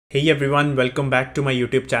Hey everyone, welcome back to my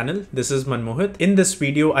YouTube channel. This is Manmohit. In this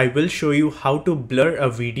video, I will show you how to blur a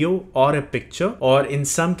video or a picture, or in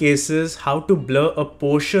some cases, how to blur a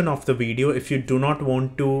portion of the video if you do not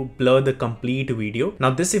want to blur the complete video. Now,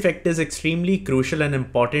 this effect is extremely crucial and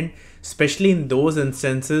important, especially in those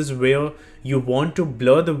instances where you want to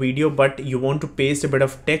blur the video, but you want to paste a bit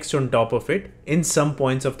of text on top of it in some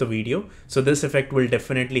points of the video. So this effect will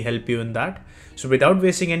definitely help you in that. So without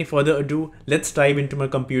wasting any further ado, let's dive into my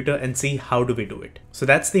computer and see how do we do it. So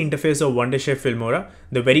that's the interface of Wondershare Filmora.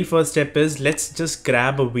 The very first step is let's just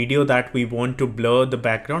grab a video that we want to blur the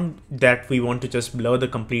background, that we want to just blur the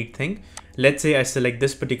complete thing. Let's say I select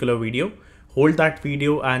this particular video, hold that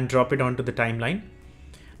video and drop it onto the timeline.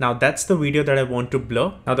 Now that's the video that I want to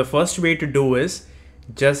blur. Now the first way to do is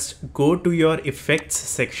just go to your effects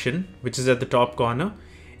section, which is at the top corner.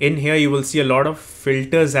 In here, you will see a lot of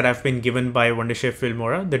filters that have been given by Wondershare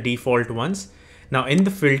Filmora, the default ones. Now in the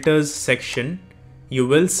filters section, you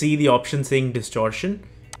will see the option saying distortion.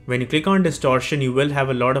 When you click on distortion, you will have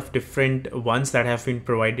a lot of different ones that have been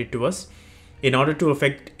provided to us. In order to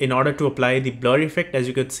apply the blur effect, as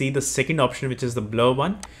you could see, the second option, which is the blur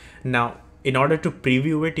one. Now, in order to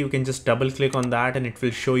preview it, you can just double click on that and it will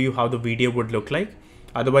show you how the video would look like.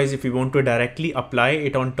 Otherwise, if you want to directly apply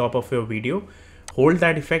it on top of your video, hold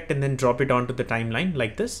that effect and then drop it onto the timeline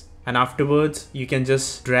like this. And afterwards, you can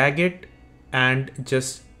just drag it and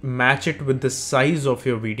just match it with the size of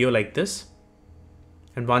your video like this.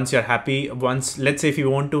 And once you're happy, let's say if you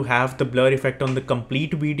want to have the blur effect on the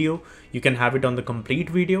complete video, you can have it on the complete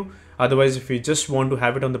video. Otherwise, if you just want to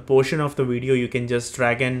have it on the portion of the video, you can just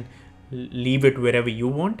drag and leave it wherever you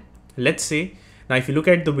want. Let's say, now if you look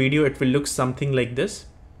at the video, it will look something like this.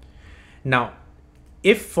 Now,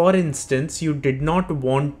 if for instance, you did not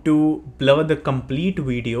want to blur the complete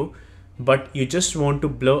video, but you just want to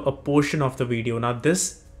blur a portion of the video. Now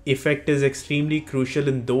this effect is extremely crucial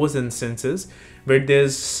in those instances where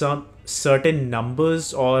there's some certain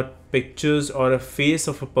numbers or pictures or a face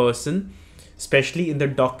of a person, especially in the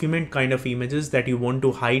document kind of images, that you want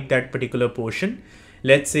to hide that particular portion.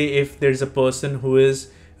 Let's say if there's a person who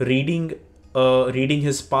is reading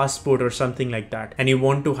his passport or something like that, and you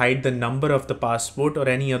want to hide the number of the passport or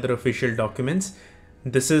any other official documents,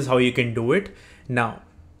 this is how you can do it. Now,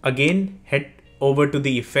 again, head over to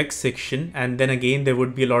the effects section, and then again, there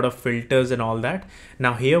would be a lot of filters and all that.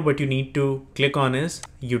 Now here, what you need to click on is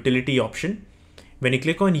utility option. When you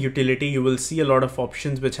click on utility, you will see a lot of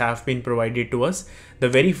options which have been provided to us. The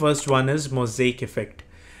very first one is mosaic effect.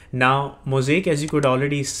 Now, mosaic, as you could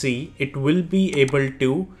already see, it will be able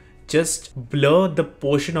to just blur the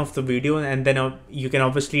portion of the video, and then you can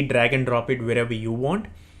obviously drag and drop it wherever you want.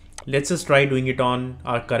 Let's just try doing it on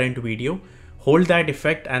our current video. Hold that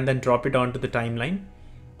effect and then drop it onto the timeline.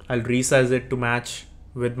 I'll resize it to match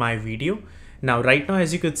with my video. Now, right now,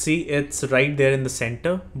 as you could see, it's right there in the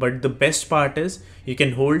center, but the best part is you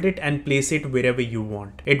can hold it and place it wherever you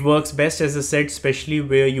want. It works best, as I said, especially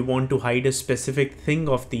where you want to hide a specific thing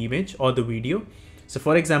of the image or the video. So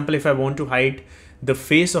for example, if I want to hide the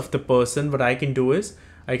face of the person, what I can do is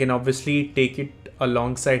I can obviously take it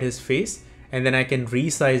alongside his face, and then I can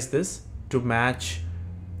resize this to match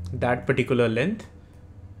that particular length.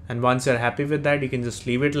 And once you're happy with that, you can just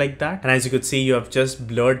leave it like that. And as you could see, you have just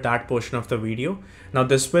blurred that portion of the video. Now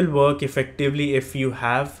this will work effectively if you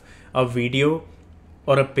have a video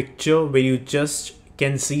or a picture where you just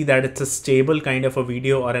can see that it's a stable kind of a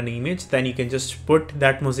video or an image. Then you can just put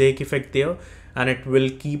that mosaic effect there and it will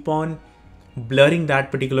keep on blurring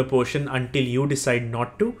that particular portion until you decide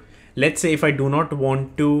not to. Let's say if I do not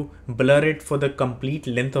want to blur it for the complete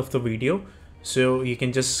length of the video, so you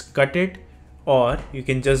can just cut it, or you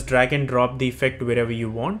can just drag and drop the effect wherever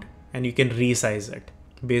you want, and you can resize it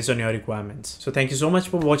based on your requirements. So thank you so much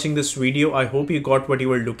for watching this video. I hope you got what you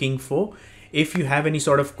were looking for. If you have any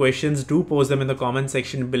sort of questions, do post them in the comment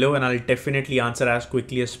section below and I'll definitely answer as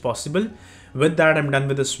quickly as possible. With that, I'm done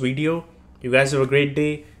with this video. You guys have a great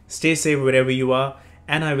day. Stay safe wherever you are,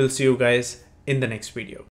 and I will see you guys in the next video.